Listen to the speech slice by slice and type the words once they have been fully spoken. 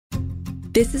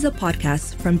This is a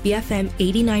podcast from BFM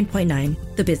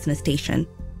 89.9, the business station.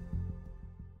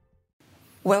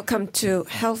 Welcome to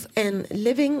Health and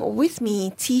Living with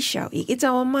me, T. Xiao-Ik. It's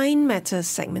our Mind Matters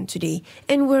segment today,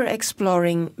 and we're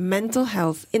exploring mental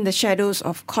health in the shadows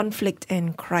of conflict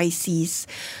and crises.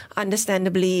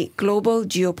 Understandably, global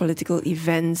geopolitical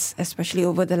events, especially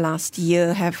over the last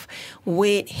year, have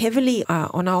weighed heavily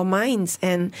on our minds,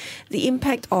 and the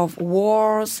impact of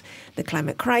wars, the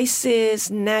climate crisis,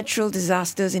 natural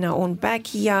disasters in our own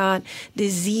backyard,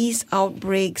 disease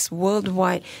outbreaks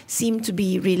worldwide seem to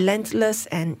be relentless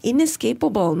and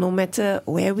inescapable no matter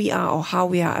where we are or how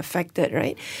we are affected,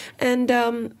 right?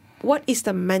 And what is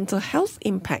the mental health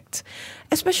impact,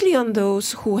 especially on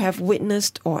those who have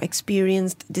witnessed or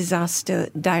experienced disaster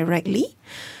directly?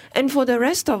 And for the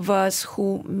rest of us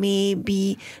who may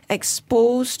be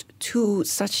exposed to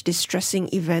such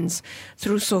distressing events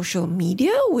through social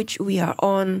media, which we are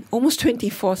on almost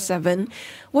 24/7,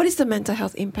 what is the mental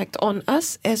health impact on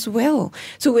us as well?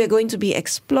 So we're going to be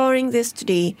exploring this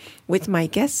today with my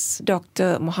guests,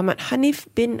 Dr. Muhammad Hanif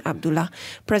bin Abdullah,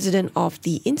 President of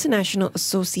the International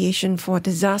Association for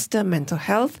Disaster Mental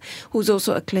Health, who's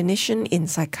also a clinician in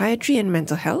psychiatry and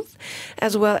mental health,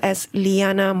 as well as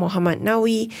Liana Muhammad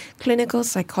Nawi, clinical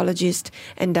psychologist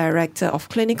and director of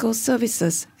clinical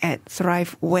services at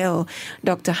Thrive Well.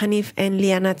 Dr. Hanif and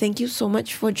Liana, thank you so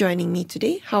much for joining me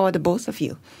today. How are the both of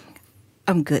you?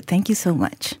 I'm good. Thank you so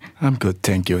much. I'm good.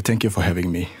 Thank you. Thank you for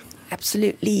having me.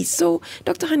 Absolutely. So,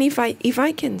 Dr. Hanif, if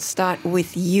I can start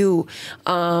with you,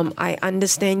 I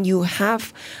understand you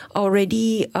have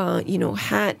already,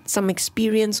 had some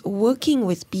experience working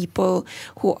with people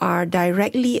who are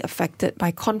directly affected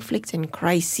by conflicts and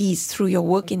crises through your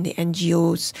work in the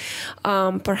NGOs.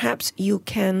 Perhaps you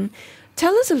can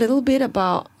tell us a little bit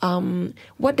about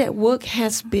what that work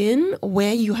has been,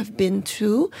 where you have been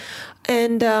to,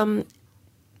 and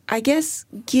I guess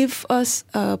give us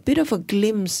a bit of a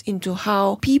glimpse into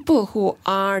how people who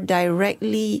are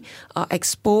directly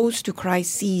exposed to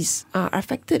crises are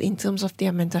affected in terms of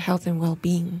their mental health and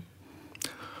well-being.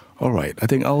 All right. I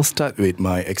think I'll start with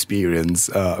my experience.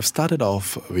 I've started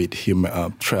off with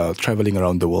traveling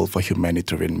around the world for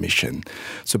humanitarian mission.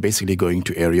 So basically going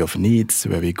to area of needs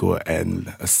where we go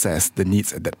and assess the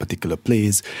needs at that particular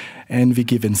place, and we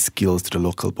given skills to the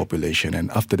local population.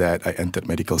 And after that, I entered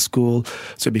medical school,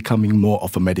 so becoming more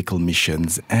of a medical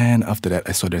missions. And after that,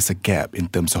 I saw there's a gap in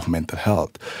terms of mental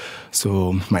health.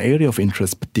 So my area of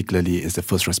interest particularly is the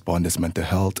first responders' mental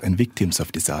health and victims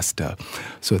of disaster.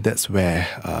 So that's where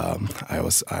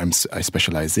I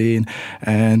specialize in.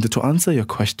 And to answer your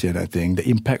question, I think the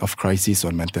impact of crisis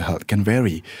on mental health can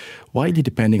vary widely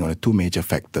depending on the two major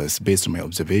factors. Based on my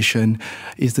observation,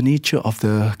 is the nature of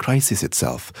the crisis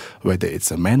itself, whether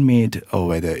it's a man-made or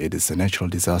whether it is a natural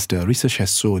disaster. Research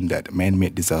has shown that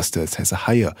man-made disasters has a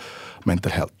higher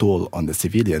mental health toll on the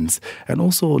civilians, and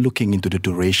also looking into the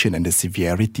duration and the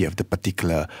severity of the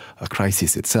particular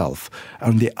crisis itself.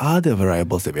 And the other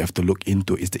variables that we have to look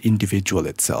into is the individual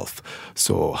itself.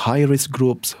 So high-risk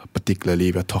groups,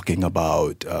 particularly we're talking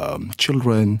about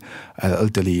children,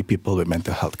 elderly, people with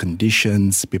mental health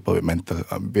conditions, people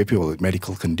with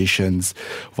medical conditions,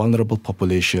 vulnerable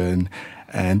population.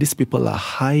 And these people are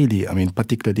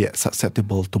particularly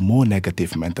susceptible to more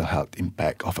negative mental health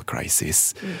impact of a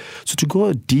crisis. So to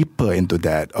go deeper into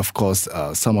that, of course,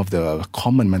 some of the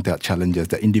common mental health challenges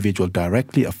that individual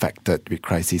directly affected with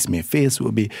crisis may face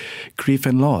will be grief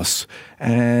and loss.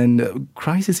 And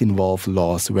crisis involve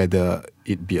loss, whether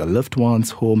it be a loved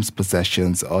one's, homes,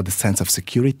 possessions, or the sense of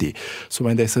security. So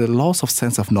when there's a loss of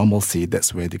sense of normalcy,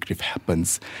 that's where the grief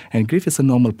happens. And grief is a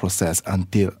normal process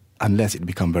unless it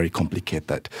becomes very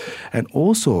complicated. And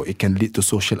also, it can lead to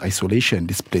social isolation,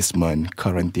 displacement,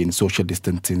 quarantine, social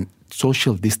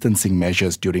distancing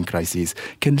measures during crises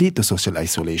can lead to social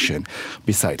isolation.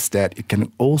 Besides that, it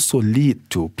can also lead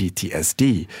to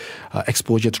PTSD.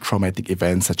 Exposure to traumatic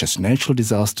events such as natural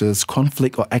disasters,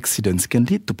 conflict, or accidents can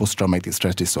lead to post-traumatic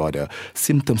stress disorder.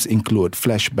 Symptoms include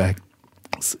flashbacks,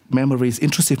 memories,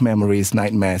 intrusive memories,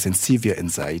 nightmares, and severe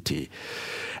anxiety.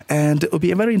 And it will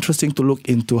be very interesting to look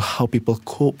into how people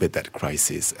cope with that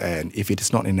crisis. And if it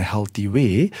is not in a healthy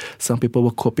way, some people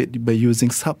will cope it by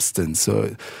using substance.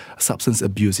 So substance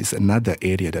abuse is another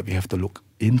area that we have to look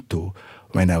into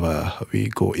whenever we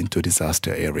go into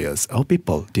disaster areas or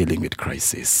people dealing with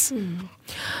crisis.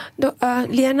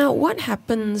 Liana, what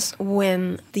happens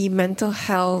when the mental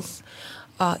health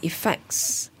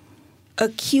effects,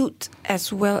 acute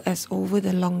as well as over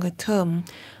the longer term,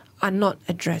 are not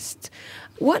addressed?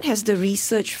 What has the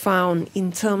research found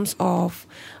in terms of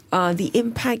the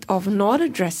impact of not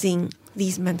addressing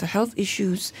these mental health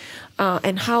issues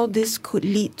and how this could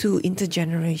lead to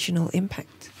intergenerational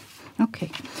impact?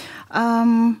 Okay.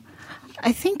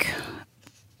 I think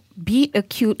be it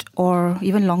acute or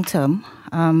even long-term,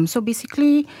 so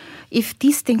basically if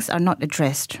these things are not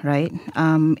addressed, right,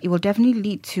 it will definitely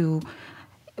lead to,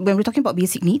 when we're talking about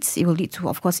basic needs, it will lead to,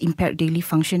 of course, impaired daily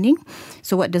functioning.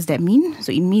 So what does that mean?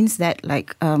 So it means that,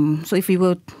 like, so if we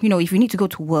were, if we need to go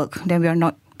to work, then we are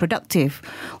not productive,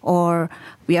 or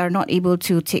we are not able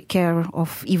to take care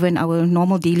of even our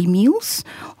normal daily meals,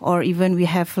 or even we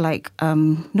have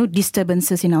no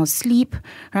disturbances in our sleep,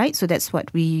 right? So that's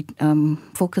what we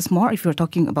focus more if we're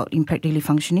talking about impaired daily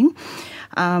functioning.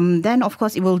 Then, of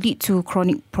course, it will lead to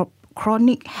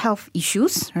chronic health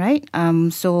issues, right?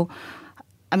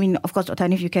 Of course, Dr.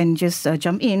 Hanif, you can just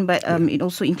jump in, but it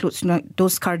also includes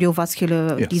those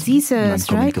cardiovascular diseases, right?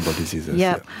 Non-communicable diseases.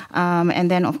 Yeah. And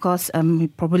then, of course,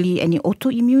 probably any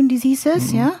autoimmune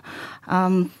diseases,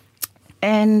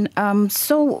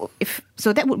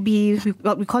 So that would be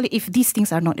what we call it if these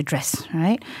things are not addressed,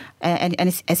 right? And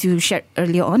as you shared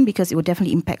earlier on, because it will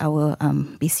definitely impact our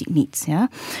basic needs,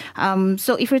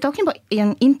 So if we're talking about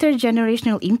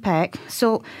intergenerational impact,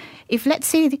 so if let's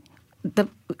say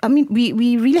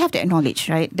we really have to acknowledge,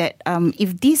 right, that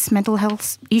if these mental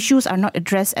health issues are not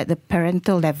addressed at the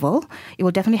parental level, it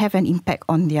will definitely have an impact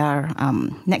on their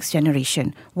next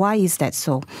generation. Why is that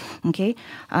so? Okay,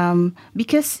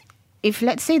 because if,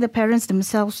 let's say, the parents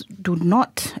themselves do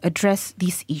not address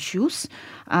these issues,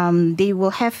 they will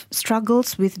have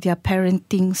struggles with their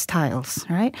parenting styles,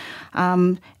 right?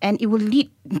 And it will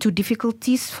lead to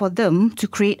difficulties for them to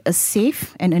create a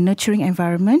safe and a nurturing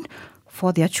environment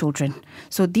for their children.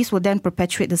 So this will then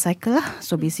perpetuate the cycle.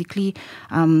 So basically,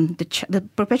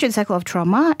 perpetuate the cycle of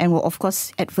trauma and will, of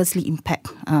course, adversely impact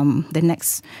the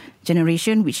next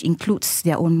generation, which includes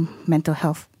their own mental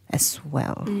health as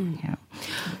well.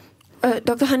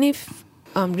 Dr. Hanif,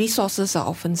 resources are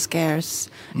often scarce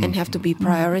and have to be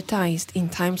prioritized in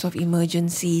times of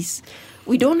emergencies.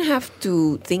 We don't have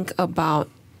to think about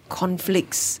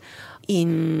conflicts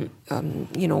in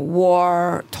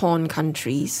war-torn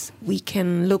countries. We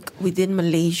can look within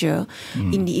Malaysia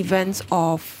in the events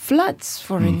of floods,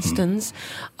 for instance.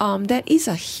 That is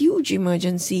a huge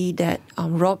emergency that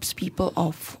robs people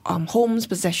of homes,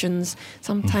 possessions,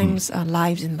 sometimes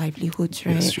lives and livelihoods,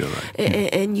 right? Yes, you're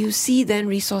right. And you see then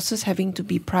resources having to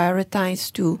be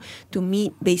prioritized to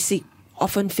meet basic,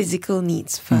 often physical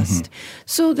needs first.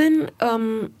 So then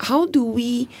how do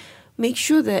we make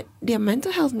sure that their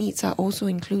mental health needs are also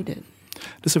included?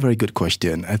 That's a very good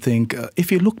question. I think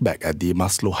if you look back at the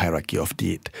Maslow hierarchy of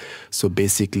need, so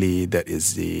basically that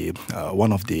is the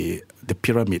one of the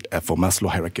pyramid for Maslow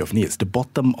hierarchy of needs. The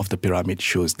bottom of the pyramid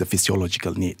shows the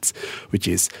physiological needs, which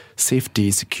is safety,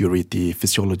 security,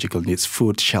 physiological needs,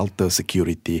 food, shelter,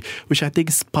 security, which I think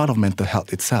is part of mental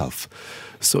health itself.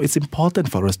 So it's important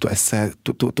for us to assess,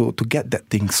 to get that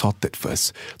thing sorted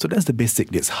first. So that's the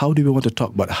basic needs. How do we want to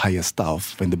talk about higher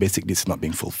stuff when the basic needs are not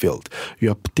being fulfilled? You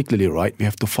are particularly right. We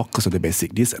have to focus on the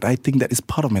basic needs, and I think that is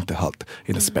part of mental health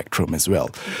in the spectrum as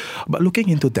well. But looking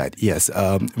into that, yes,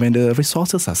 when the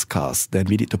resources are scarce, then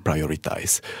we need to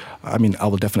prioritize. I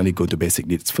will definitely go to basic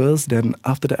needs first. Then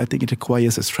after that, I think it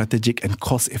requires a strategic and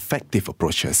cost-effective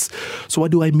approaches. So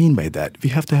what do I mean by that? We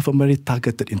have to have a very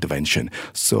targeted intervention.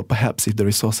 So perhaps if the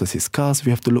resources is scarce,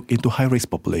 we have to look into high-risk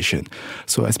population.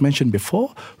 So as mentioned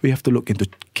before, we have to look into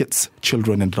kids,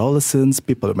 children and adolescents,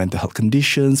 people with mental health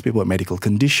conditions, people with medical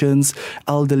conditions,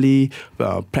 elderly,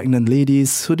 pregnant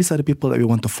ladies. So these are the people that we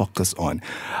want to focus on.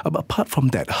 But apart from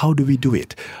that, how do we do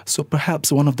it? So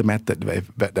perhaps one of the methods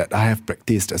that I have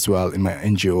practiced as well in my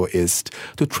NGO is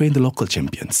to train the local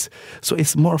champions. So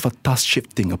it's more of a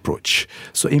task-shifting approach.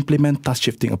 So implement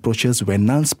task-shifting approaches where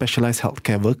non-specialized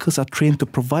healthcare workers are trained to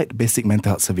provide basic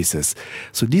mental health services.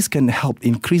 So this can help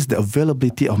increase the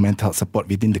availability of mental health support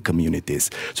within the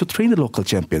communities. So train the local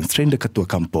champions, train the ketua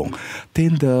kampung,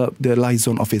 train the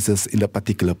liaison officers in the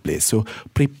particular place. So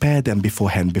prepare them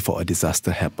beforehand before a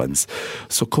disaster happens.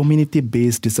 So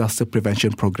community-based disaster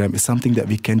prevention program is something that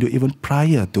we can do even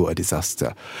prior to a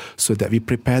disaster, so that we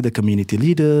prepare the community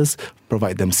leaders,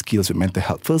 provide them skills with mental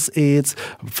health first aids,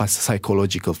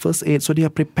 psychological first aid, so they are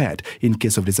prepared in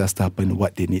case of disaster happen,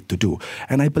 what they need to do.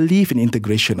 And I believe in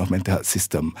integration of mental health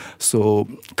system. So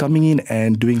coming in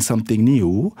and doing something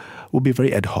new will be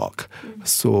very ad hoc.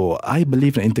 So I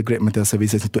believe in integrate mental health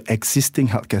services into existing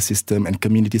healthcare system and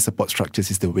community support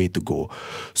structures is the way to go.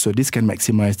 So this can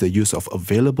maximize the use of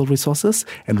available resources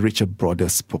and reach a broader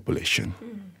population.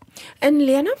 And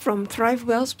Liana, from Thrive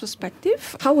Well's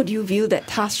perspective, how would you view that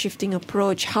task shifting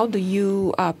approach? How do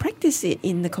you practice it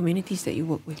in the communities that you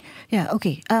work with? Yeah,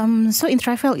 okay. So in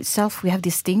Thrive Well itself, we have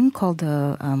this thing called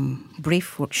the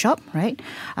BRAVE workshop, right?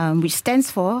 Which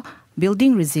stands for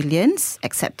Building Resilience,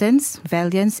 Acceptance,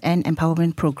 Valiance and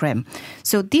Empowerment Program.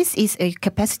 So this is a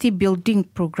capacity building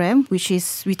program which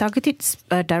is we targeted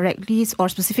directly or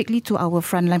specifically to our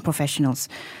frontline professionals.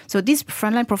 So these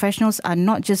frontline professionals are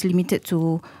not just limited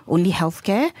to only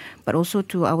healthcare, but also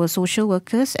to our social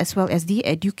workers as well as the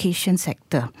education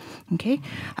sector. Okay.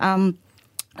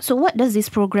 So what does this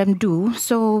program do?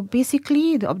 So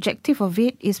basically, the objective of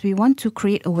it is we want to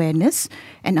create awareness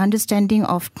and understanding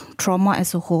of trauma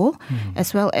as a whole,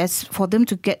 as well as for them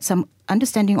to get some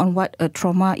understanding on what a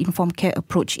trauma-informed care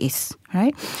approach is,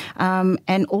 right?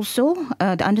 And also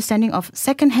the understanding of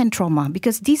second-hand trauma,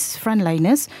 because these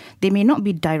frontliners, they may not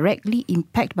be directly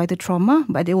impacted by the trauma,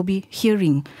 but they will be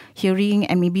hearing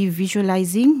and maybe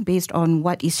visualizing based on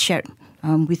what is shared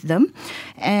with them.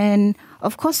 And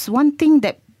of course, one thing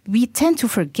that we tend to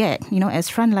forget, as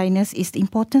frontliners, is the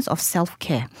importance of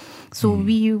self-care. So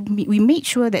we made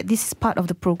sure that this is part of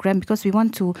the program because we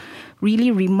want to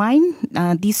really remind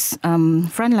these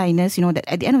frontliners, that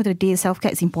at the end of the day,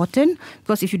 self-care is important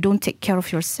because if you don't take care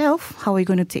of yourself, how are you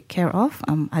going to take care of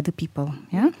other people?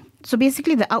 Yeah. So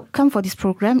basically, the outcome for this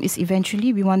program is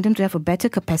eventually we want them to have a better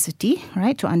capacity,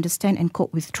 right, to understand and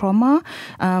cope with trauma,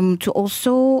 to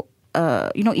also,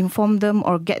 inform them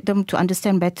or get them to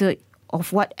understand better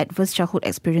of what adverse childhood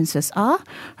experiences are,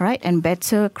 right, and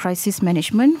better crisis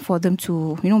management for them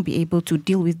to, be able to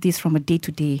deal with this from a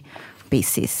day-to-day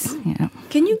basis. Yeah.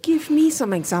 Can you give me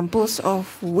some examples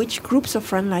of which groups of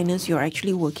frontliners you're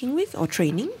actually working with or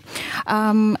training?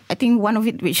 I think one of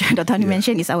it, which Dr. Hani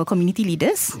mentioned, is our community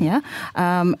leaders. Yeah,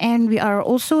 and we are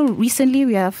also recently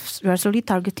we are slowly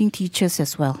targeting teachers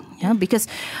as well. Yeah, because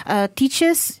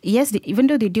teachers, yes, even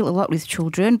though they deal a lot with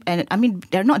children, and I mean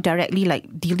they're not directly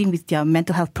like dealing with their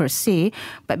mental health per se,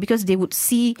 but because they would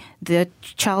see the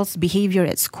child's behavior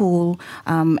at school,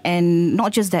 and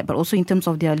not just that, but also in terms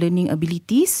of their learning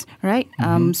abilities, right?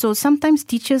 So sometimes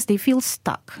teachers, they feel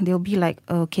stuck. They'll be like,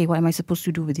 okay, what am I supposed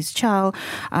to do with this child?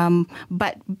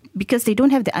 But because they don't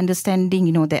have the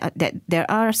understanding, that there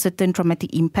are certain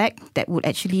traumatic impact that would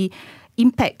actually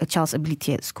impact a child's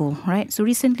ability at school, right? So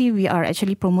recently we are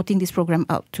actually promoting this program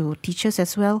out to teachers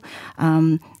as well,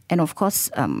 and of course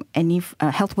any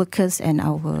health workers and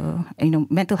our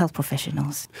mental health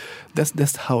professionals.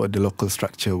 That's how the local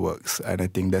structure works, and I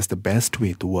think that's the best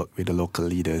way to work with the local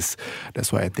leaders.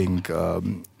 That's why I think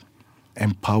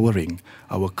empowering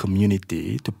our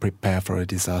community to prepare for a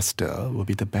disaster will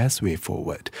be the best way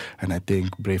forward. And I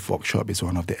think Brave Workshop is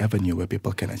one of the avenues where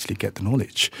people can actually get the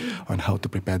knowledge on how to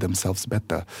prepare themselves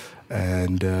better.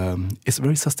 And it's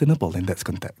very sustainable in that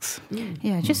context.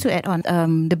 Yeah, just to add on,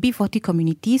 the B40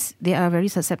 communities, they are very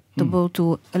susceptible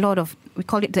to a lot of, we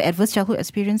call it the adverse childhood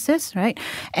experiences, right?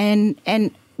 And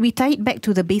we tie it back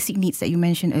to the basic needs that you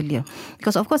mentioned earlier.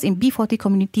 Because of course in B40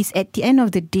 communities, at the end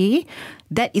of the day,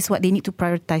 that is what they need to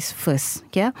prioritize first.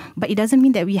 Yeah, but it doesn't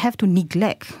mean that we have to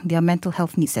neglect their mental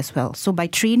health needs as well. So by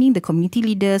training the community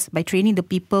leaders, by training the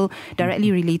people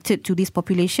directly related to this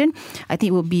population, I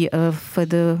think it will be a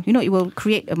further, it will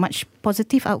create a much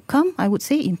positive outcome, I would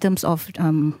say, in terms of,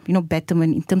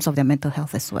 betterment in terms of their mental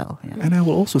health as well. Yeah. And I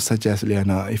will also suggest,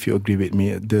 Liana, if you agree with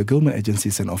me, the government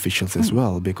agencies and officials as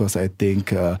well, because I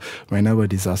think whenever a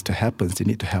disaster happens, they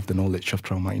need to have the knowledge of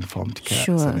trauma-informed care.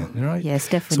 Sure. Right? Yes,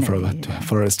 definitely. So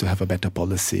for us to have a better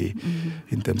policy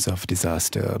in terms of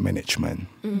disaster management.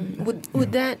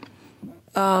 Would that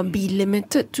be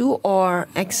limited to or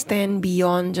extend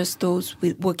beyond just those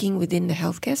working within the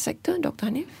healthcare sector, Dr.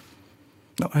 Hanif?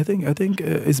 No, I think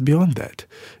it's beyond that.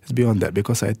 It's beyond that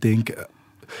because I think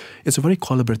it's a very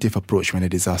collaborative approach when a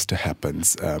disaster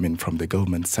happens. From the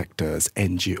government sectors,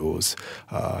 NGOs,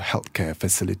 healthcare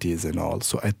facilities and all.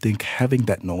 So I think having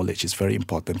that knowledge is very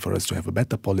important for us to have a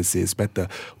better policies, better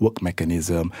work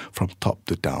mechanism from top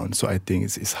to down. So I think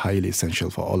it's highly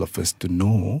essential for all of us to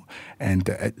know and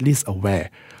at least aware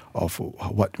of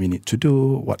what we need to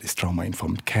do, what is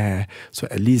trauma-informed care. So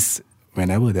at least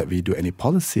whenever that we do any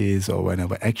policies or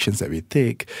whenever actions that we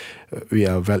take, we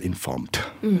are well informed.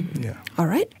 Yeah. All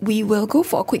right. We will go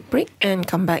for a quick break and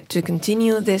come back to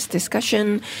continue this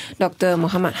discussion. Dr.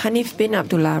 Muhammad Hanif bin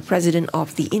Abdullah, President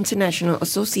of the International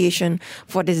Association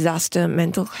for Disaster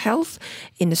Mental Health,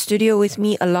 in the studio with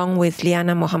me, along with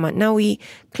Liana Muhammad Nawi,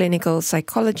 clinical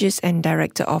psychologist and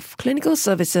Director of Clinical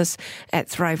Services at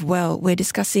Thrive Well. We're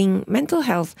discussing mental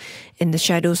health in the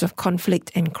shadows of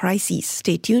conflict and crises.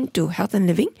 Stay tuned to Health and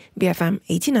Living, BFM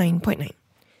 89.9.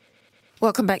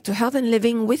 Welcome back to Health and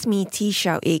Living with me, T.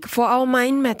 Xiao Ik. For our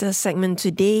Mind Matters segment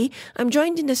today, I'm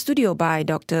joined in the studio by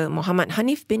Dr. Muhammad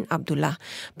Hanif bin Abdullah,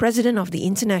 President of the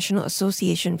International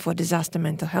Association for Disaster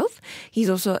Mental Health. He's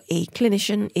also a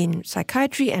clinician in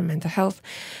psychiatry and mental health.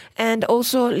 And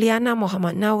also Liana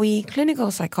Muhammad Nawi, clinical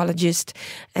psychologist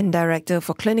and director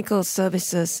for clinical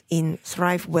services in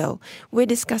Thrive Well. We're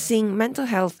discussing mental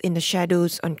health in the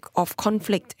shadows of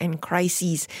conflict and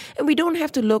crises. And we don't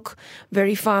have to look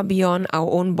very far beyond our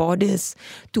own borders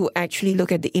to actually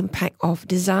look at the impact of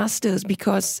disasters,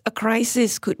 because a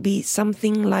crisis could be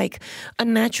something like a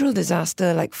natural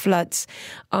disaster like floods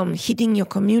hitting your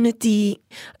community.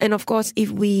 And of course, if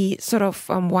we sort of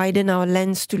widen our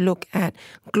lens to look at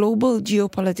global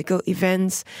geopolitical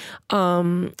events,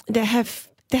 there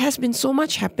has been so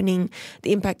much happening.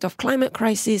 The impact of climate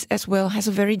crisis as well has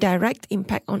a very direct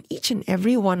impact on each and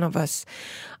every one of us.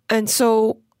 And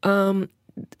so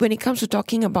when it comes to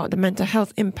talking about the mental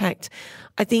health impact,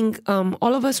 I think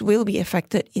all of us will be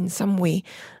affected in some way.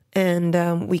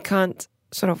 And we can't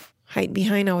sort of hide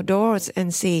behind our doors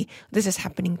and say, this is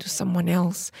happening to someone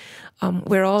else.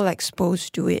 We're all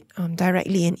exposed to it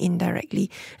directly and indirectly.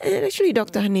 And actually,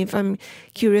 Dr. Hanif, I'm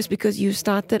curious because you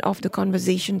started off the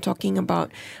conversation talking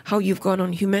about how you've gone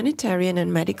on humanitarian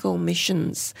and medical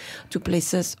missions to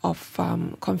places of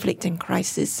conflict and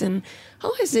crisis. And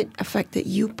how has it affected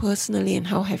you personally, and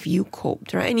how have you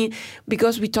coped, right? I mean,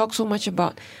 because we talk so much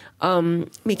about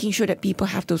making sure that people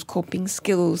have those coping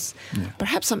skills,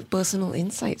 perhaps some personal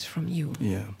insights from you.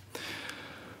 Yeah.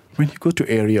 When you go to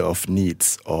area of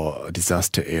needs or a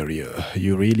disaster area,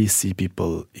 you really see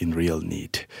people in real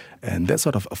need. And that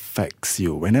sort of affects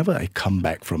you. Whenever I come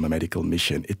back from a medical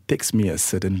mission, it takes me a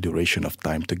certain duration of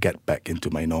time to get back into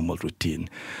my normal routine.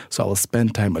 So I will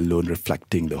spend time alone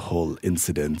reflecting the whole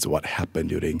incident, what happened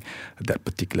during that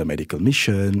particular medical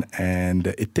mission. And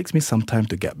it takes me some time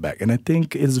to get back. And I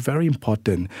think it's very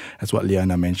important, as what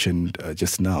Liana mentioned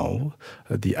just now,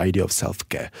 the idea of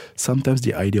self-care. Sometimes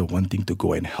the idea of wanting to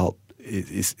go and help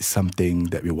is something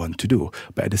that we want to do.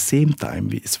 But at the same time,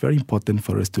 it's very important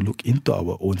for us to look into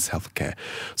our own self-care.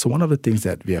 So one of the things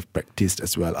that we have practiced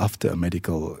as well after a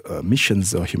medical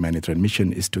missions or humanitarian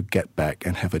mission is to get back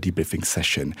and have a debriefing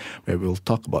session where we'll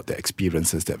talk about the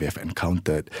experiences that we have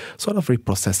encountered, sort of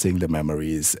reprocessing the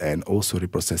memories and also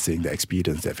reprocessing the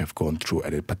experience that we have gone through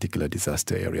at a particular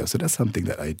disaster area. So that's something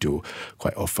that I do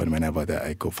quite often whenever that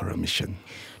I go for a mission.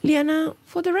 Liana,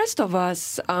 for the rest of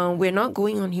us, we're not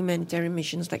going on humanitarian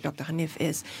missions like Dr. Hanif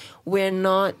is. We're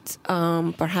not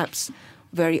perhaps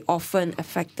very often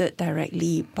affected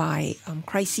directly by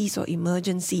crises or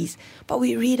emergencies, but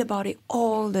we read about it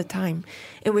all the time.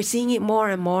 And we're seeing it more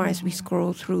and more as we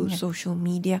scroll through social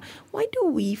media. Why do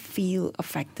we feel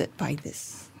affected by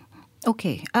this?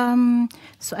 Okay,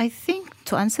 so I think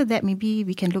to answer that, maybe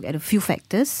we can look at a few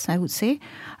factors, I would say.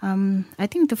 I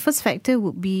think the first factor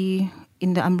would be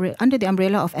under the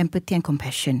umbrella of empathy and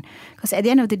compassion. Because at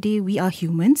the end of the day, we are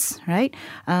humans, right?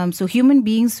 So human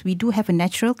beings, we do have a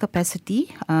natural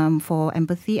capacity for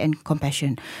empathy and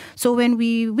compassion. So when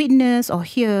we witness or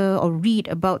hear or read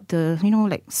about the,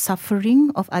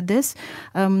 suffering of others,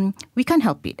 we can't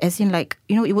help it. As in, it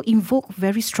will invoke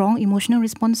very strong emotional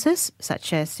responses,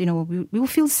 such as, we will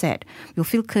feel sad, we'll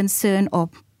feel concerned or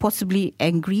possibly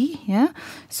angry,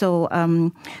 So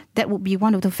that would be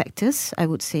one of the factors, I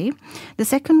would say. The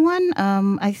second one,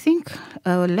 I think,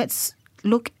 let's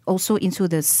look also into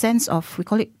the sense of, we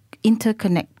call it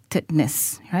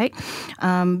interconnectedness, right?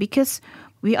 Because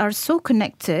we are so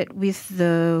connected with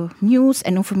the news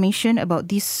and information about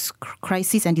these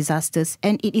crises and disasters,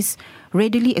 and it is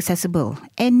readily accessible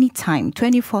anytime,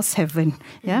 24/7.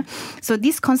 Yeah. So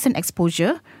this constant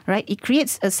exposure, right, it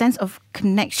creates a sense of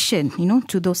connection,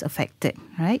 to those affected,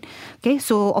 right? Okay.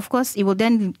 So of course, it will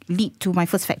then lead to my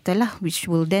first factor, which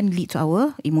will then lead to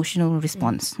our emotional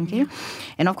response. Okay.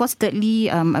 And of course,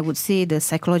 thirdly, I would say the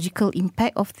psychological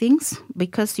impact of things,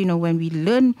 because when we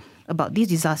learn about these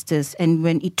disasters and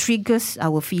when it triggers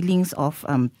our feelings of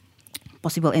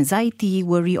possible anxiety,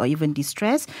 worry, or even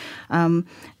distress.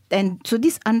 And so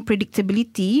this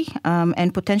unpredictability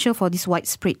and potential for this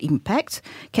widespread impact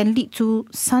can lead to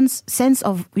sense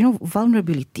of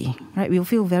vulnerability, right? We'll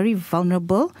feel very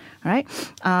vulnerable, right?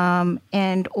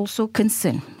 And also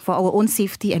concern for our own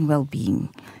safety and well-being.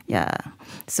 Yeah.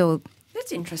 So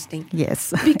that's interesting.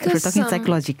 Yes, because we're talking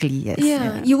psychologically. Yes.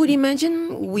 Yeah, you would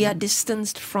imagine we are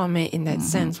distanced from it in that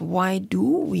sense. Why do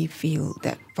we feel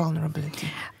that vulnerability?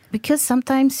 Because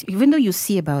sometimes, even though you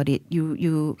see about it,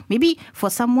 you maybe for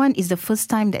someone it's the first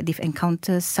time that they've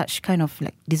encountered such kind of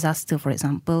disaster, for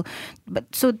example. But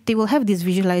so they will have this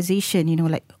visualization,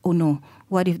 oh no,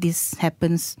 what if this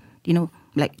happens,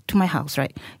 like to my house,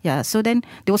 right? Yeah. So then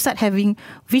they will start having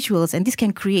visuals, and this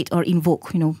can create or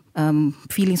invoke,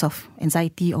 feelings of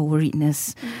anxiety or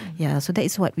worriedness. Yeah. So that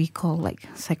is what we call like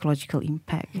psychological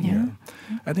impact. Yeah.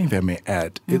 I think if I may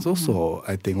add, it's also,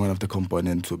 I think, one of the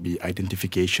components would be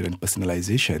identification and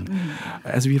personalization.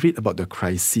 As we read about the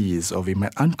crises, or we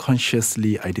might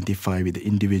unconsciously identify with the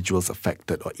individuals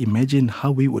affected, or imagine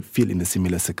how we would feel in the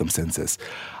similar circumstances.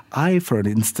 I, for an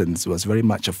instance, was very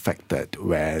much affected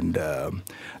when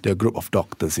the group of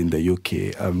doctors in the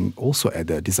UK, also at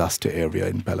the disaster area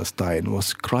in Palestine,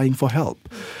 was crying for help.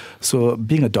 So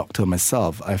being a doctor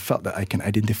myself, I felt that I can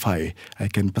identify, I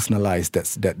can personalize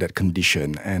that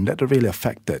condition, and that really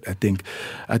affected. I think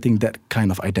that kind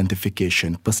of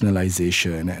identification,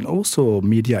 personalization, and also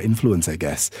media influence, I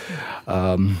guess.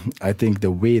 I think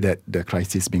the way that the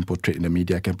crisis being portrayed in the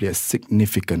media can play a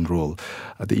significant role.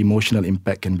 The emotional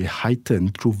impact can be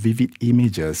heightened through vivid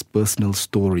images, personal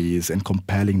stories, and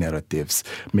compelling narratives,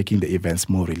 making the events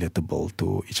more relatable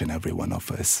to each and every one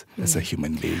of us as a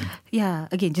human being. Yeah,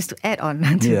 again, just to add on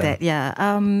to that,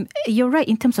 you're right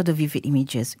in terms of the vivid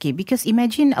images, okay, because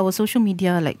imagine our social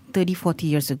media like 30, 40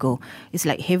 years ago, it's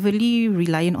like heavily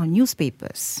reliant on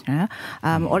newspapers,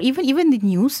 or even the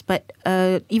news, but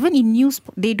even in news,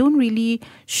 they don't really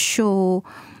show,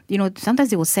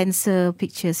 sometimes they will censor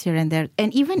pictures here and there.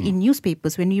 And even in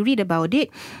newspapers, when you read about it,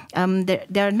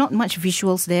 there are not much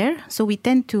visuals there. So we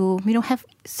tend to, have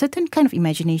certain kind of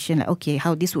imagination, like, okay,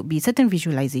 how this would be, certain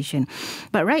visualization.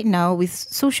 But right now, with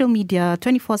social media,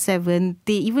 24/7,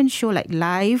 they even show like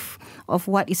live of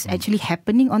what is actually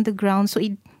happening on the ground. So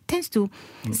it tends to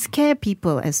scare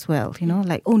people as well,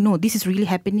 like, oh no, this is really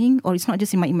happening, or it's not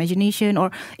just in my imagination, or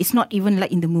it's not even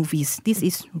like in the movies. This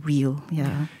is real,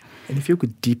 And if you go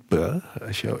deeper,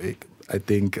 I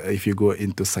think if you go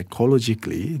into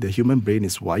psychologically, the human brain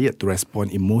is wired to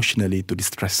respond emotionally to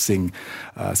distressing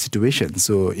situations.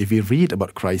 So if we read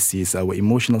about crises, our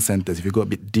emotional centers, if you go a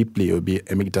bit deeply, it will be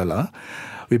amygdala,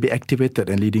 will be activated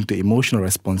and leading to emotional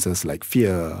responses like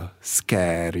fear,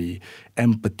 scary,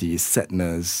 empathy,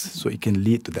 sadness. So it can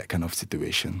lead to that kind of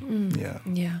situation.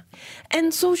 Yeah.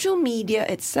 And social media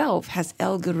itself has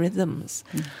algorithms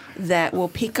that will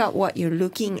pick up what you're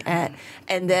looking at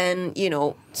and then,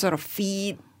 sort of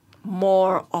feed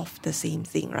more of the same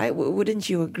thing, right? Wouldn't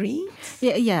you agree?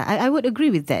 Yeah, I would agree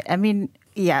with that. I mean,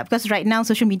 yeah, because right now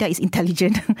social media is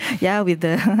intelligent, with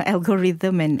the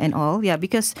algorithm and all,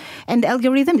 and the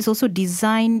algorithm is also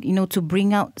designed, to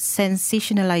bring out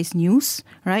sensationalized news,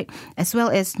 right? As well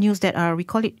as news that are, we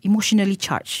call it emotionally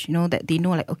charged, that they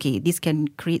know like, okay, this can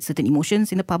create certain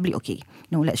emotions in the public. Okay,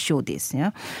 let's show this,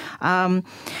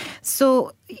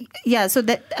 So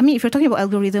that, I mean, if you're talking about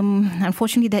algorithm,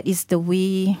 unfortunately, that is the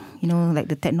way, like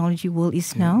the technology world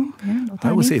is now.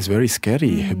 I would say it's very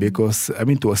scary because,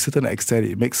 to a certain extent,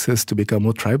 it makes us to become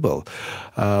more tribal.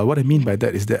 What I mean by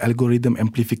that is the algorithm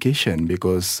amplification,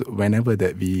 because whenever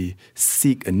that we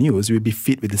seek a news, we'll be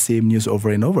fed with the same news over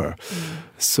and over.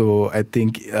 So I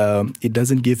think it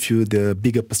doesn't give you the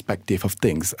bigger perspective of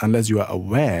things. Unless you are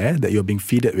aware that you're being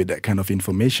fed with that kind of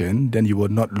information, then you will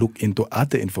not look into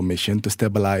other information to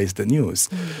stabilize the news.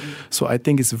 So I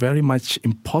think it's very much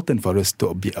important for us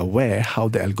to be aware how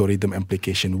the algorithm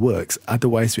application works.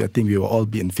 Otherwise, I think we will all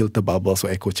be in filter bubbles or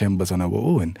echo chambers on our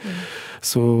own.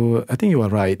 So I think you are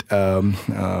right.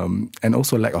 And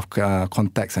also lack of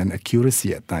context and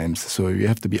accuracy at times. So we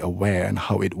have to be aware on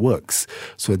how it works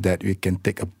so that we can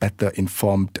take a better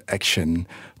informed action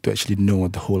to actually know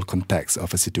the whole context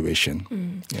of a situation.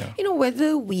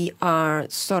 Whether we are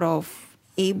sort of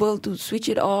able to switch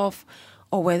it off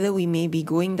or whether we may be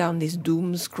going down this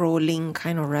doom scrolling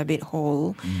kind of rabbit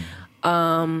hole,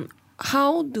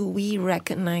 how do we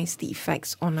recognize the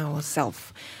effects on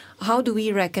ourselves? How do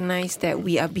we recognize that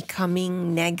we are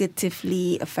becoming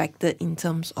negatively affected in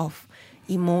terms of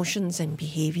emotions and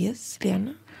behaviors,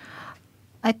 Liana?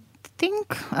 I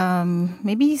think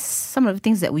maybe some of the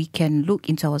things that we can look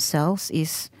into ourselves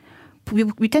is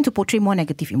we tend to portray more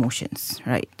negative emotions,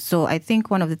 right? So I think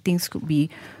one of the things could be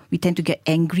we tend to get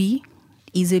angry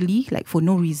easily, like for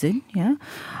no reason,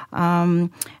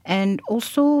 and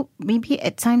also maybe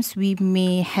at times we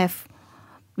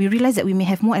realize that we may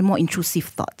have more and more intrusive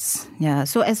thoughts.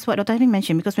 So as what Dr. Harin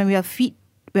mentioned, because when we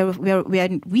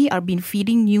are being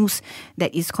feeding news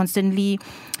that is constantly,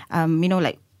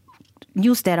 like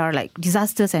news that are like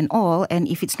disasters and all, and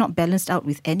if it's not balanced out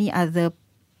with any other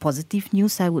positive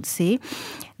news, I would say,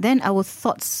 then our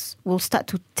thoughts will start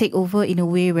to take over in a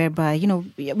way whereby, it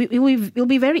will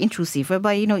be very intrusive,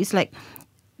 whereby, it's like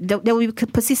there will be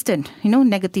persistent,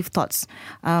 negative thoughts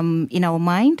in our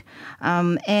mind.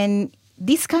 And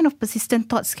these kind of persistent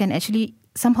thoughts can actually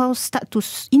somehow start to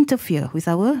interfere with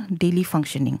our daily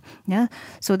functioning. Yeah.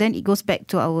 So then it goes back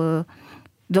to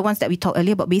the ones that we talked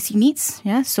earlier about basic needs.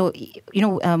 Yeah. So,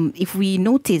 if we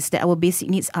notice that our basic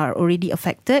needs are already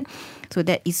affected, so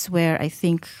that is where I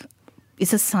think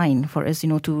it's a sign for us,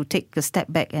 to take a step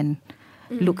back and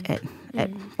look at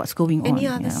what's going on. Any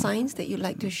other signs that you'd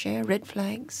like to share? Red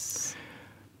flags?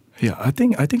 Yeah, I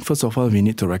think first of all we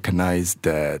need to recognize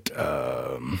that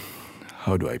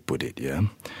how do I put it? Yeah,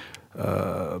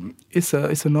 it's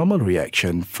a normal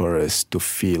reaction for us to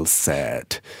feel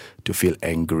sad, to feel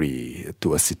angry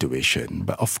to a situation.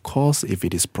 But of course, if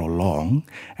it is prolonged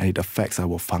and it affects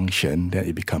our function, then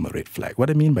it becomes a red flag.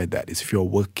 What I mean by that is if you're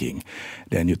working,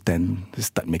 then you tend to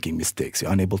start making mistakes.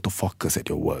 You're unable to focus at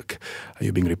your work.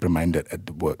 You're being reprimanded at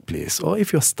the workplace. Or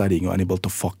if you're studying, you're unable to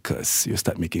focus. You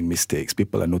start making mistakes.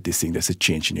 People are noticing there's a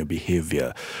change in your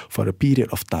behavior for a period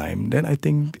of time. Then I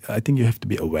think you have to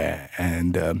be aware.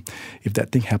 And if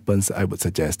that thing happens, I would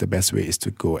suggest the best way is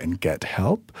to go and get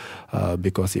help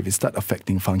because if it start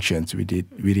affecting functions, we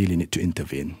really need to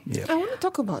intervene. Yeah. I want to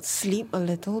talk about sleep a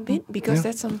little bit because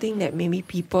that's something that maybe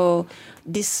people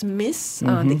dismiss,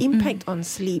 the impact on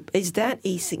sleep. Is that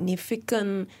a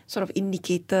significant sort of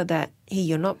indicator that, hey,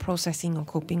 you're not processing or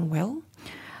coping well?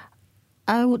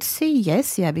 I would say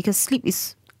yes, because sleep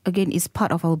is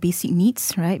part of our basic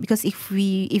needs, right? Because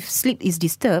if sleep is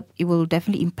disturbed, it will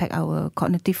definitely impact our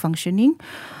cognitive functioning.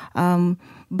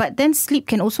 But then sleep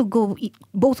can also go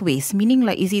both ways, meaning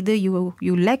like it's either you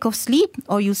lack of sleep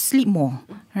or you sleep more,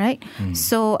 right?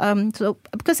 So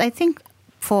because I think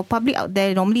for public out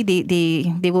there, normally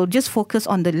they will just focus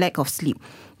on the lack of sleep,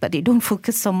 but they don't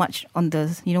focus so much on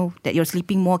the that you're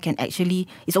sleeping more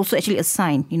it's also actually a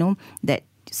sign that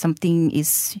something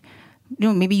is.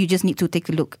 Maybe you just need to take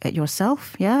a look at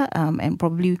yourself, and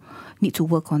probably need to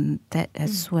work on that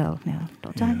as well. Yeah,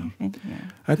 Dr.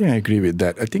 I think I agree with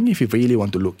that. I think if you really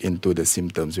want to look into the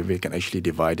symptoms, we can actually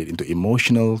divide it into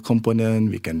emotional component,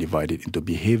 we can divide it into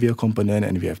behavior component,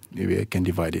 and we can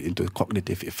divide it into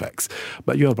cognitive effects.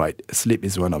 But you're right, sleep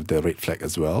is one of the red flag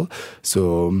as well.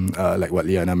 So, like what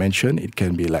Liana mentioned, it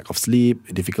can be lack of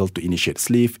sleep, difficult to initiate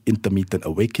sleep, intermittent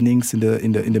awakenings in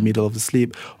the middle of the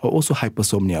sleep, or also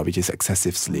hypersomnia, which is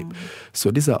excessive sleep. So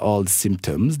these are all the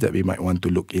symptoms that we might want to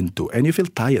look into. And you feel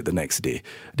tired the next day,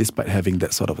 despite having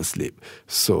that sort of a sleep.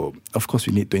 So, of course,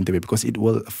 we need to intervene because it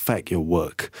will affect your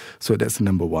work. So that's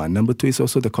number one. Number two is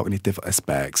also the cognitive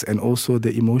aspects and also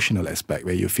the emotional aspect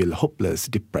where you feel hopeless,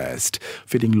 depressed,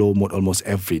 feeling low mood almost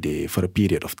every day for a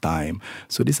period of time.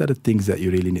 So these are the things that you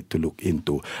really need to look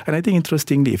into. And I think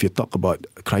interestingly, if you talk about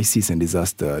crisis and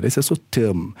disaster, there's also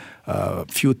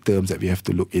few terms that we have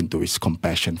to look into, which is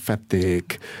compassion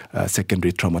fatigue,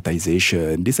 secondary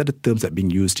traumatization. These are the terms that are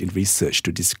being used in research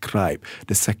to describe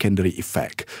the secondary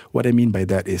effect. What I mean by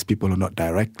that is people who are not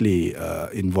directly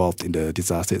involved in the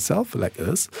disaster itself, like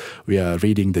us. We are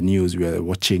reading the news, we are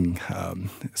watching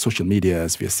social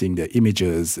medias, we are seeing the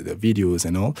images, the videos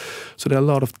and all. So there are a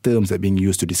lot of terms that are being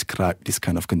used to describe this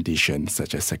kind of condition,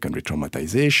 such as secondary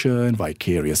traumatization,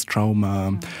 vicarious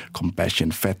trauma,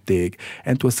 compassion fatigue.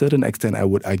 And to a certain extent, I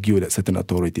would argue that certain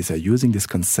authorities are using these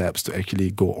concepts to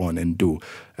actually go on and do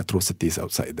atrocities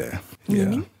outside there.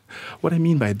 Mm-hmm. Yeah. What I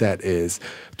mean by that is,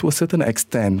 to a certain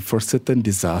extent, for certain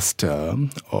disaster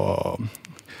or,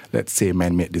 let's say,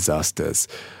 man-made disasters,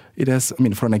 it has,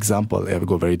 for an example, I will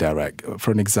go very direct.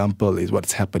 For an example is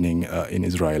what's happening in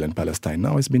Israel and Palestine.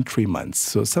 Now it's been 3 months.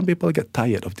 So some people get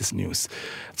tired of this news.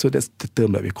 So that's the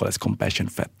term that we call as compassion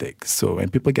fatigue. So when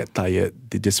people get tired,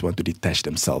 they just want to detach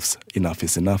themselves. Enough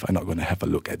is enough. I'm not going to have a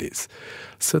look at this.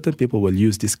 Certain people will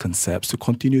use these concepts to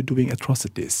continue doing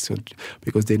atrocities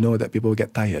because they know that people will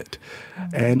get tired.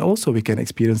 And also we can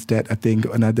experience that. I think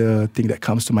another thing that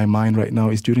comes to my mind right now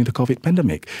is during the COVID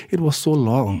pandemic. It was so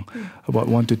long, about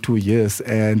 1 to 2 years.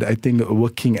 And I think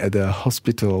working at the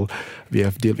hospital, we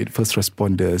have dealt with first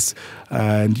responders.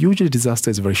 And usually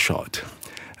disaster is very short.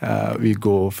 We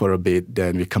go for a bit,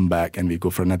 then we come back and we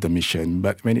go for another mission.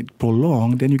 But when it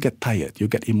prolongs, then you get tired. You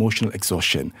get emotional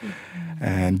exhaustion.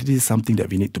 And this is something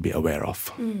that we need to be aware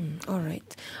of. All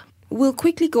right. We'll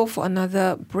quickly go for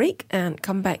another break and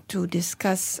come back to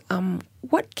discuss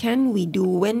what can we do?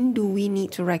 When do we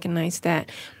need to recognize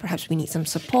that perhaps we need some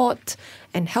support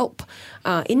and help?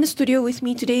 In the studio with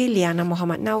me today, Liana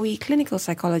Muhammad Nawi, clinical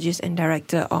psychologist and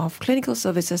director of clinical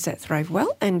services at Thrive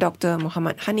Well, and Dr.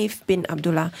 Muhammad Hanif bin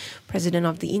Abdullah, president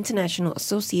of the International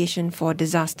Association for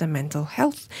Disaster Mental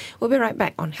Health. We'll be right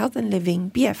back on Health and Living,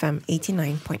 BFM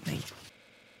 89.9.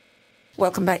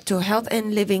 Welcome back to Health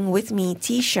and Living with me,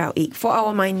 T. Shao-Ik. For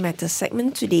our Mind Matters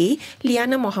segment today,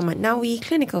 Liana Mohammed Nawi,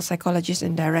 clinical psychologist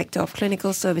and director of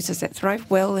clinical services at Thrive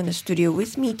Well, in the studio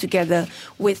with me, together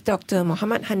with Dr.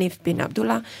 Muhammad Hanif bin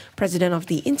Abdullah, president of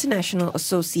the International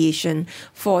Association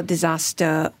for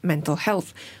Disaster Mental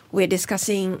Health. We're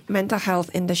discussing mental health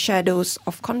in the shadows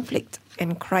of conflict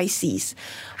and crises.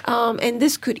 And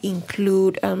this could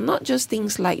include not just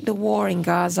things like the war in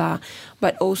Gaza,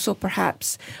 but also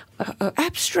perhaps an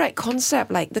abstract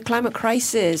concept like the climate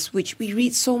crisis, which we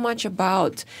read so much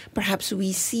about. Perhaps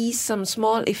we see some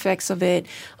small effects of it,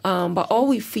 but all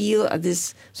we feel are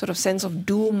this sort of sense of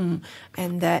doom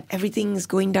and that everything is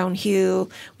going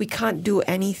downhill. We can't do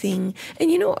anything.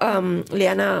 And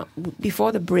Liana,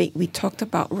 before the break, we talked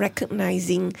about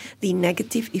recognizing the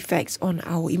negative effects on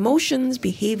our emotions,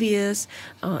 behaviors,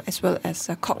 as well as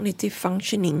cognitive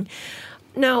functioning.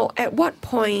 Now, at what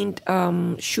point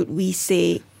should we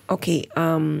say, okay,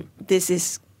 this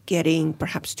is getting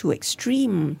perhaps too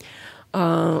extreme,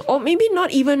 or maybe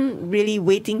not even really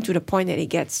waiting to the point that it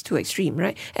gets too extreme,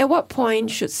 right? At what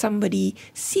point should somebody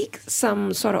seek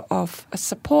some sort of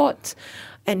support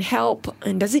and help?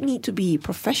 And does it need to be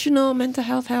professional mental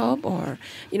health help, or,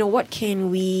 what can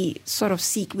we sort of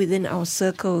seek within our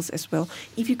circles as well?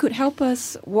 If you could help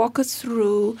us, walk us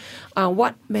through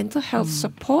what mental health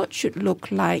support should look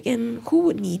like and who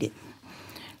would need it.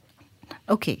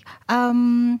 Okay.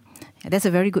 That's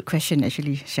a very good question,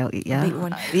 actually, Shao-Ik. Yeah, big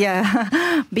one.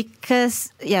 Yeah,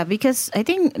 because I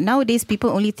think nowadays people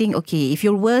only think, okay, if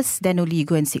you're worse, then only you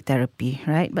go and seek therapy,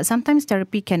 right? But sometimes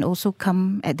therapy can also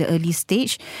come at the early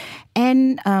stage,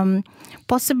 and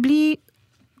possibly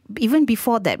even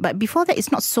before that. But before that,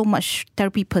 it's not so much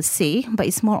therapy per se, but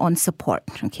it's more on support.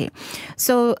 Okay,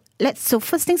 so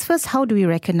first things first. How do we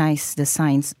recognize the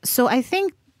signs? So I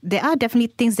think there are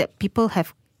definitely things that people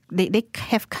have. They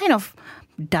have kind of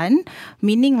done,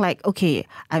 meaning like, okay,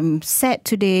 I'm sad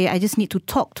today, I just need to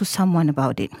talk to someone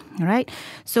about it, right?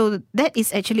 So that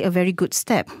is actually a very good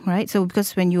step, right? So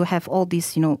because when you have all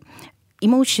these,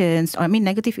 emotions, or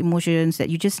negative emotions that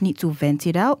you just need to vent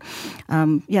it out,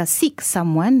 seek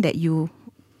someone that you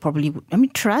probably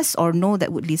would, trust or know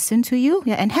that would listen to you,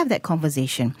 and have that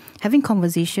conversation. Having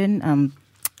conversation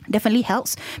definitely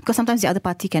helps, because sometimes the other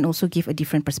party can also give a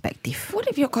different perspective. What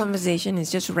if your conversation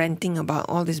is just ranting about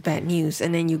all this bad news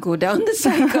and then you go down the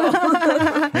cycle?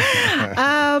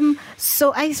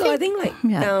 So I think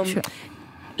sure.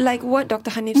 Like what Dr.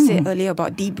 Hanif said earlier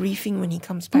about debriefing when he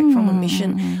comes back from a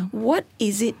mission, what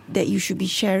is it that you should be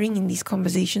sharing in these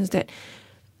conversations that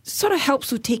sort of helps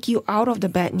to take you out of the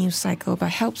bad news cycle, but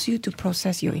helps you to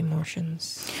process your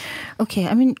emotions? Okay,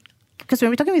 because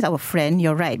when we're talking with our friend,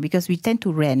 you're right, because we tend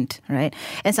to rant, right?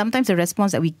 And sometimes the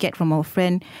response that we get from our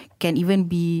friend can even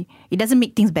be, it doesn't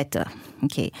make things better.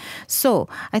 Okay. So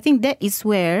I think that is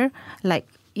where, like,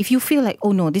 if you feel like,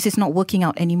 oh no, this is not working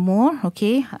out anymore,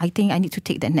 okay, I think I need to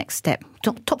take that next step.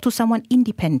 Talk to someone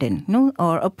independent,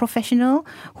 or a professional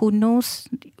who knows,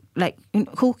 like,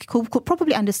 who could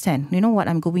probably understand, what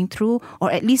I'm going through, or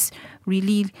at least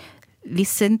really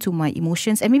listen to my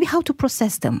emotions and maybe how to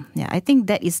process them. Yeah, I think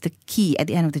that is the key at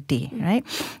the end of the day, right?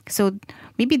 So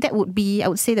maybe I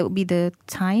would say that would be the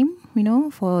time,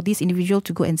 for this individual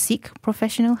to go and seek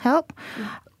professional help.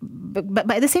 But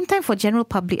at the same time, for general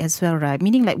public as well, right?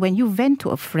 Meaning like when you vent to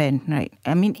a friend, right?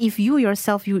 If you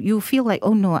yourself, you feel like,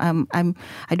 oh no,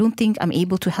 I don't think I'm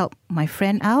able to help my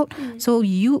friend out. So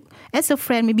you, as a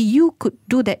friend, maybe you could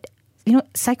do that,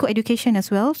 psychoeducation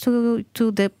as well, to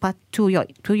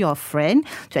your friend,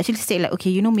 to actually say like,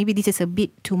 okay, maybe this is a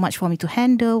bit too much for me to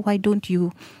handle. Why don't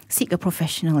you seek a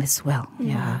professional as well?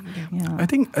 Yeah. I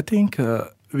think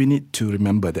we need to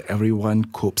remember that everyone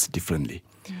copes differently.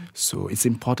 So it's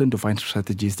important to find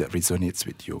strategies that resonates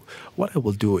with you. What I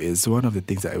will do is, one of the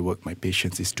things that I work with my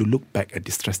patients is to look back at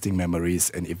distressing memories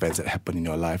and events that happened in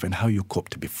your life and how you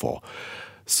coped before.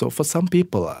 So for some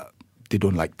people, they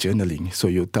don't like journaling. So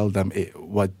you tell them, hey,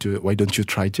 why don't you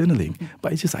try journaling?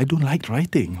 But it's just, I don't like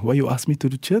writing. Why you ask me to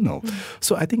do journal?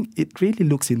 So I think it really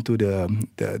looks into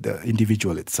the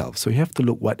individual itself. So you have to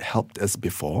look what helped us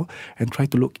before and try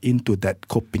to look into that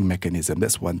coping mechanism.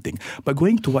 That's one thing. But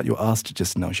going to what you asked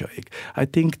just now, Shao-Ik, I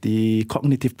think the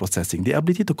cognitive processing, the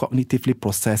ability to cognitively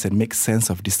process and make sense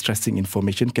of distressing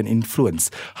information can influence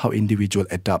how individuals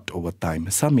adapt over time.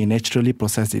 Some may naturally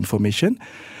process the information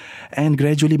and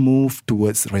gradually move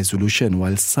towards resolution,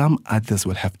 while some others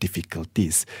will have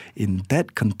difficulties. In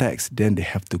that context, then they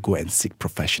have to go and seek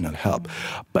professional help.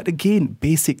 But again,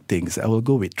 basic things, I will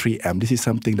go with 3M. This is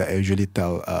something that I usually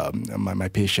tell my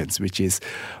patients, which is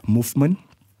movement,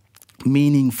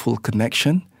 meaningful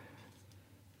connection,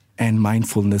 and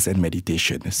mindfulness and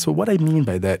meditation. So what I mean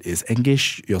by that is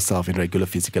engage yourself in regular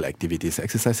physical activities.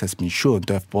 Exercise has been shown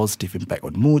to have positive impact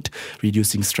on mood,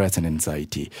 reducing stress and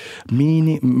anxiety.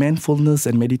 Meaning, mindfulness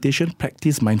and meditation,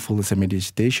 practice mindfulness and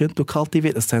meditation to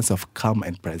cultivate a sense of calm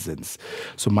and presence.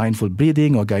 So mindful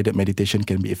breathing or guided meditation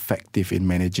can be effective in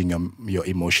managing your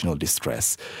emotional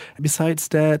distress. Besides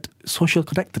that, social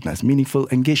connectedness, meaningful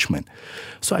engagement.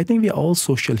 So I think we are all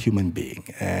social human beings,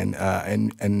 and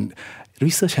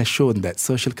research has shown that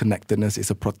social connectedness is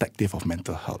a protective of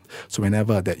mental health. So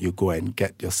whenever that you go and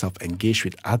get yourself engaged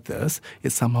with others,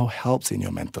 it somehow helps in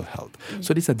your mental health.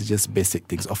 So these are just basic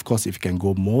things. Of course, if you can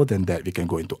go more than that, we can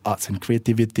go into arts and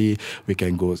creativity. We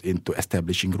can go into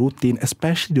establishing routine,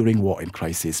 especially during war and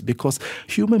crisis, because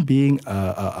human beings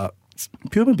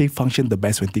function the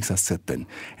best when things are certain.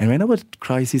 And whenever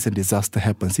crisis and disaster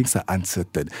happens, things are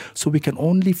uncertain. So we can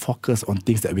only focus on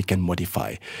things that we can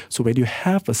modify. So when you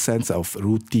have a sense of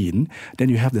routine, then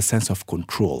you have the sense of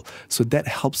control. So that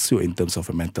helps you in terms of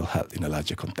a mental health in a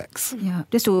larger context. Yeah,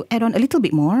 just to add on a little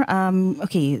bit more,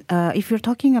 if you're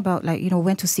talking about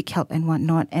when to seek help and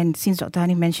whatnot, and since Dr.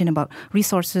 Hanif mentioned about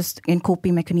resources and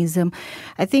coping mechanism,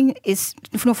 I think it's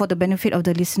for the benefit of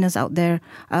the listeners out there,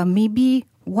 maybe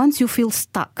once you feel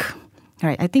stuck,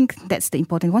 right? I think that's the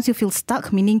important. Once you feel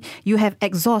stuck, meaning you have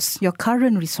exhausted your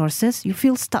current resources, you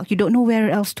feel stuck, you don't know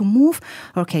where else to move.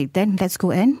 Okay, then let's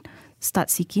go and start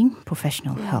seeking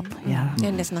professional help. Yeah,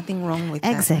 and there's nothing wrong with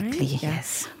that. Exactly. Right?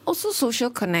 Yes. Also,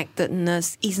 social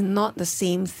connectedness is not the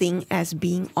same thing as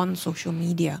being on social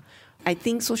media. I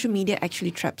think social media actually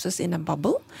traps us in a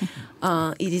bubble.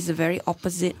 It is the very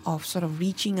opposite of sort of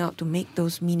reaching out to make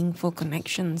those meaningful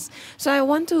connections. So I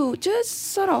want to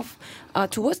just sort of,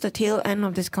 towards the tail end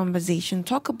of this conversation,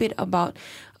 talk a bit about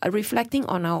reflecting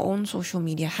on our own social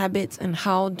media habits and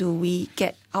how do we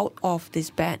get out of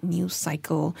this bad news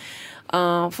cycle.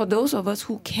 For those of us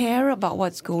who care about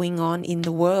what's going on in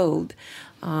the world,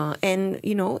 and,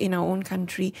 in our own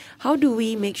country, how do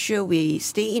we make sure we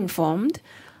stay informed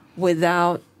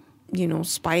without,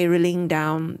 spiraling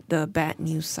down the bad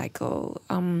news cycle?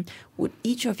 Would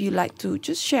each of you like to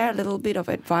just share a little bit of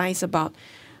advice about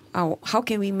how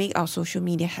can we make our social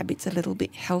media habits a little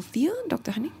bit healthier,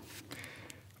 Dr. Hanif?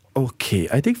 Okay,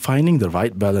 I think finding the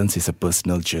right balance is a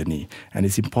personal journey, and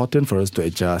it's important for us to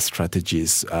adjust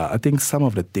strategies. I think some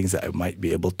of the things that I might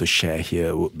be able to share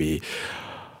here would be,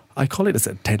 I call it as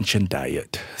attention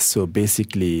diet. So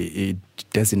basically, it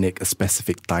designate a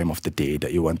specific time of the day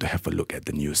that you want to have a look at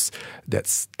the news.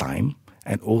 That's time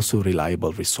and also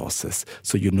reliable resources.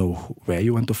 So you know where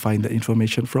you want to find the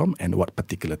information from and what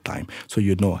particular time. So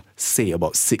say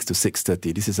about 6 to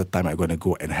 6:30, this is the time I'm going to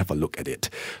go and have a look at it.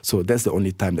 So that's the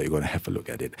only time that you're going to have a look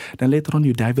at it. Then later on,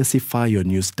 you diversify your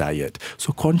news diet.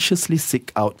 So consciously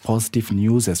seek out positive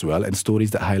news as well and stories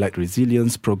that highlight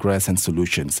resilience, progress, and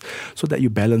solutions so that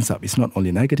you balance up. It's not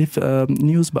only negative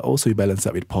news, but also you balance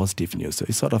up with positive news. So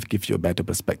it sort of gives you a better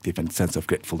perspective and sense of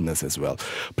gratefulness as well.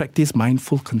 Practice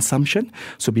mindful consumption.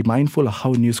 So be mindful of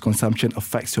how news consumption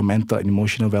affects your mental and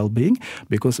emotional well-being,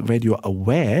 because when you are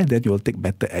aware, then you will take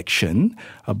better action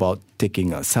about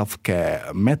taking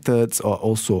self-care methods, or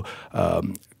also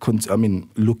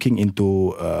looking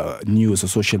into news or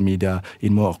social media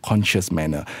in more conscious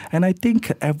manner. And I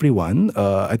think everyone,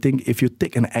 if you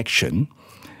take an action,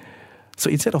 so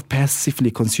instead of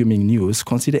passively consuming news,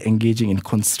 consider engaging in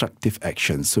constructive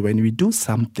action. So when we do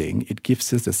something, it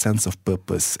gives us a sense of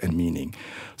purpose and meaning.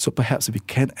 So perhaps we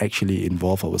can actually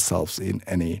involve ourselves in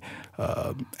any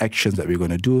actions that we're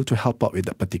going to do to help out with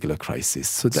that particular crisis.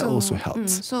 So that also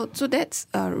helps. So that's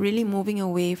really moving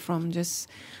away from just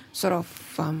sort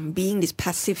of being this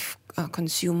passive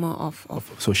consumer of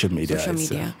social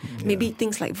media. Maybe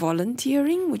things like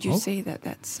volunteering. Would you say that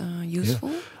that's useful?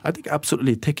 Yeah. I think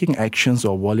absolutely taking actions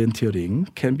or volunteering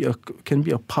can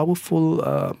be a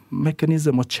powerful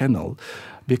mechanism or channel,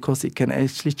 because it can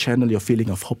actually channel your feeling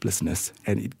of hopelessness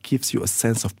and it gives you a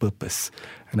sense of purpose.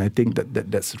 And I think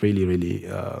that's really, really,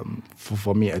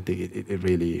 for me, I think it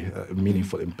really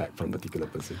meaningful impact for a particular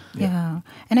person. Yeah.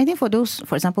 And I think for those,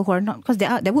 for example, who are not, because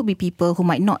there would be people who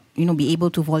might not, be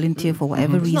able to volunteer for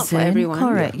whatever reason. It's not for everyone.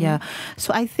 Correct, yeah.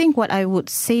 So I think what I would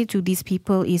say to these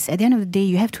people is, at the end of the day,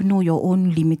 you have to know your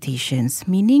own limitations.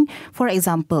 Meaning, for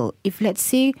example, if let's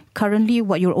say currently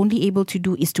what you're only able to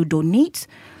do is to donate,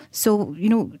 so,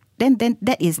 then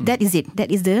that is it.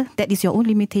 That is your own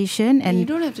limitation, and you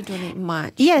don't have to donate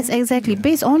much. Yes, exactly.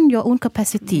 Based on your own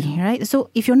capacity, right? So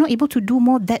if you're not able to do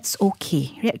more, that's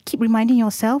okay. Right? Keep reminding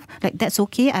yourself, like, that's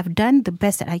okay. I've done the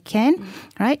best that I can,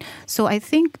 right? So I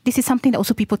think this is something that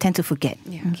also people tend to forget.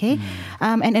 Yeah. Okay.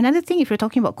 And another thing, if you're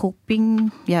talking about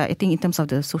coping, I think in terms of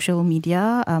the social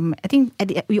media, I think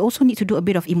we also need to do a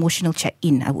bit of emotional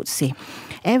check-in, I would say.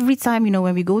 Every time,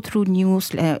 when we go through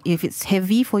news, if it's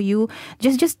heavy for you,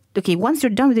 just okay, once you're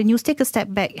done with the news, take a step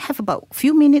back, have about a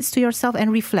few minutes to yourself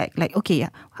and reflect. Like, okay,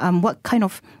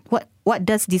 what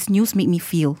does this news make me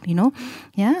feel,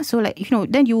 Yeah, so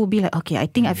then you will be like, okay, I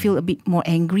think I feel a bit more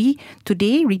angry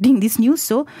today reading this news,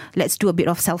 so let's do a bit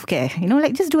of self-care,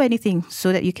 like just do anything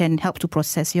so that you can help to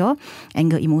process your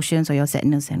anger emotions or your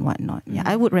sadness and whatnot. Yeah,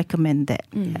 I would recommend that.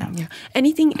 Yeah.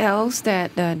 Anything else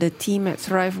that the team at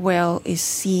Thrive Well is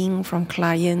seeing from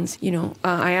clients?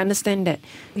 I understand that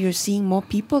you're seeing more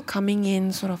people coming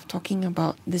in sort of talking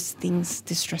about these things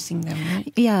distressing them,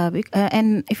 right? Yeah,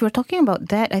 and if we're talking about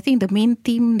that, I think the main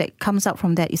theme that comes out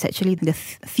from that is actually the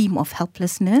theme of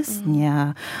helplessness.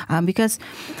 Yeah, because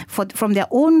from their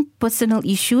own personal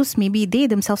issues, maybe they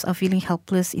themselves are feeling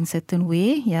helpless in certain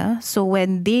way. Yeah, so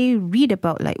when they read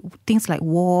about like things like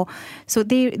war, so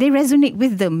they resonate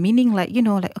with them, meaning like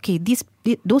okay,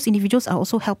 those individuals are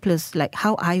also helpless, like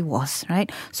how I was,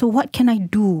 right? So what can I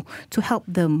do to help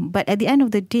them? But at the end of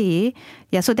the day,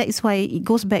 so that is why it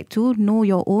goes back to know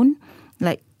your own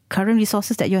like current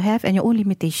resources that you have and your own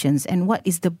limitations, and what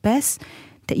is the best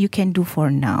that you can do for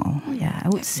now. I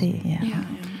would say.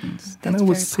 And I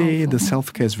would say the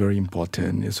self-care is very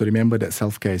important. So remember that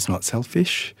self-care is not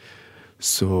selfish.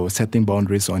 So setting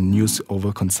boundaries on news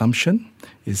overconsumption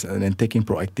and taking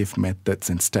proactive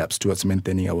methods and steps towards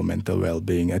maintaining our mental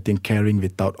well-being. I think caring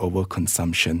without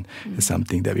overconsumption is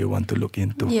something that we want to look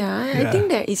into. I think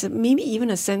there is maybe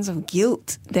even a sense of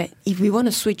guilt that if we want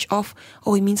to switch off,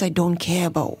 it means I don't care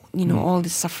about all the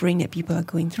suffering that people are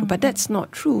going through. But that's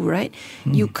not true, right?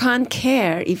 You can't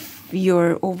care if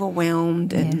you're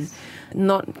overwhelmed and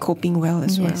not coping well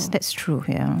as well. Yes, that's true.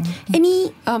 Yeah.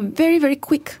 Any very, very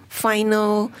quick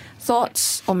final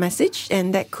thoughts or message,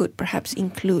 and that could perhaps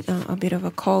include a bit of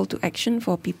a call to action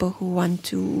for people who want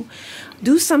to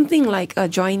do something like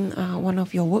join one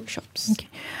of your workshops? Okay.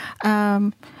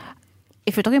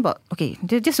 If you're talking about,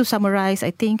 just to summarize,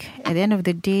 I think at the end of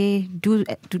the day, do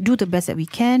the best that we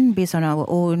can based on our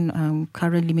own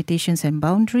current limitations and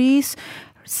boundaries.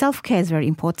 Self-care is very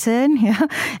important,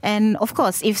 and of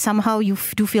course, if somehow you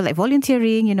do feel like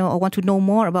volunteering, or want to know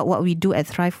more about what we do at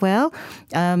Thrive Well,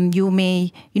 you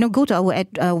may, go to our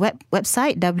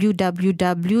website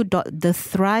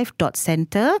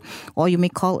www.thethrive.center, or you may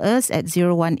call us at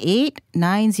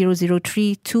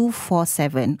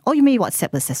 018-9003-247, or you may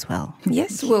WhatsApp us as well.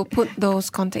 Yes, we'll put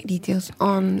those contact details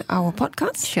on our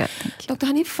podcast. Sure, thank you. Dr.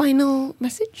 Hanif, final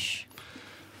message?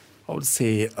 I would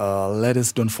say let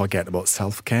us don't forget about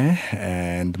self-care,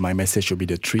 and my message would be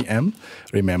the 3M.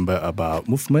 Remember about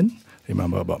movement,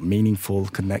 remember about meaningful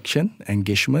connection,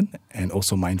 engagement, and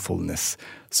also mindfulness.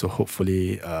 So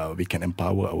hopefully we can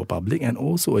empower our public, and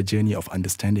also a journey of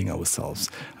understanding ourselves.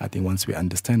 I think once we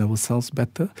understand ourselves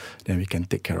better, then we can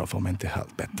take care of our mental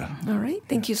health better. All right.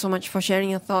 Thank you so much for sharing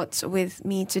your thoughts with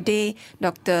me today.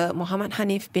 Dr. Muhammad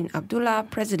Hanif bin Abdullah,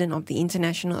 President of the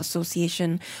International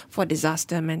Association for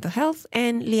Disaster Mental Health,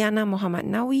 and Liana Muhammad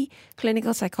Nawi,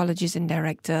 Clinical Psychologist and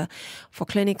Director for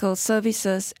Clinical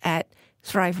Services at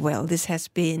Thrive Well. This has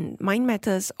been Mind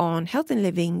Matters on Health and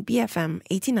Living, BFM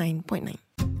 89.9.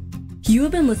 You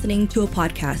have been listening to a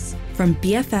podcast from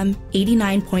BFM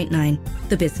 89.9,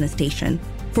 the business station.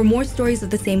 For more stories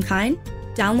of the same kind,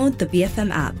 download the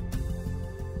BFM app.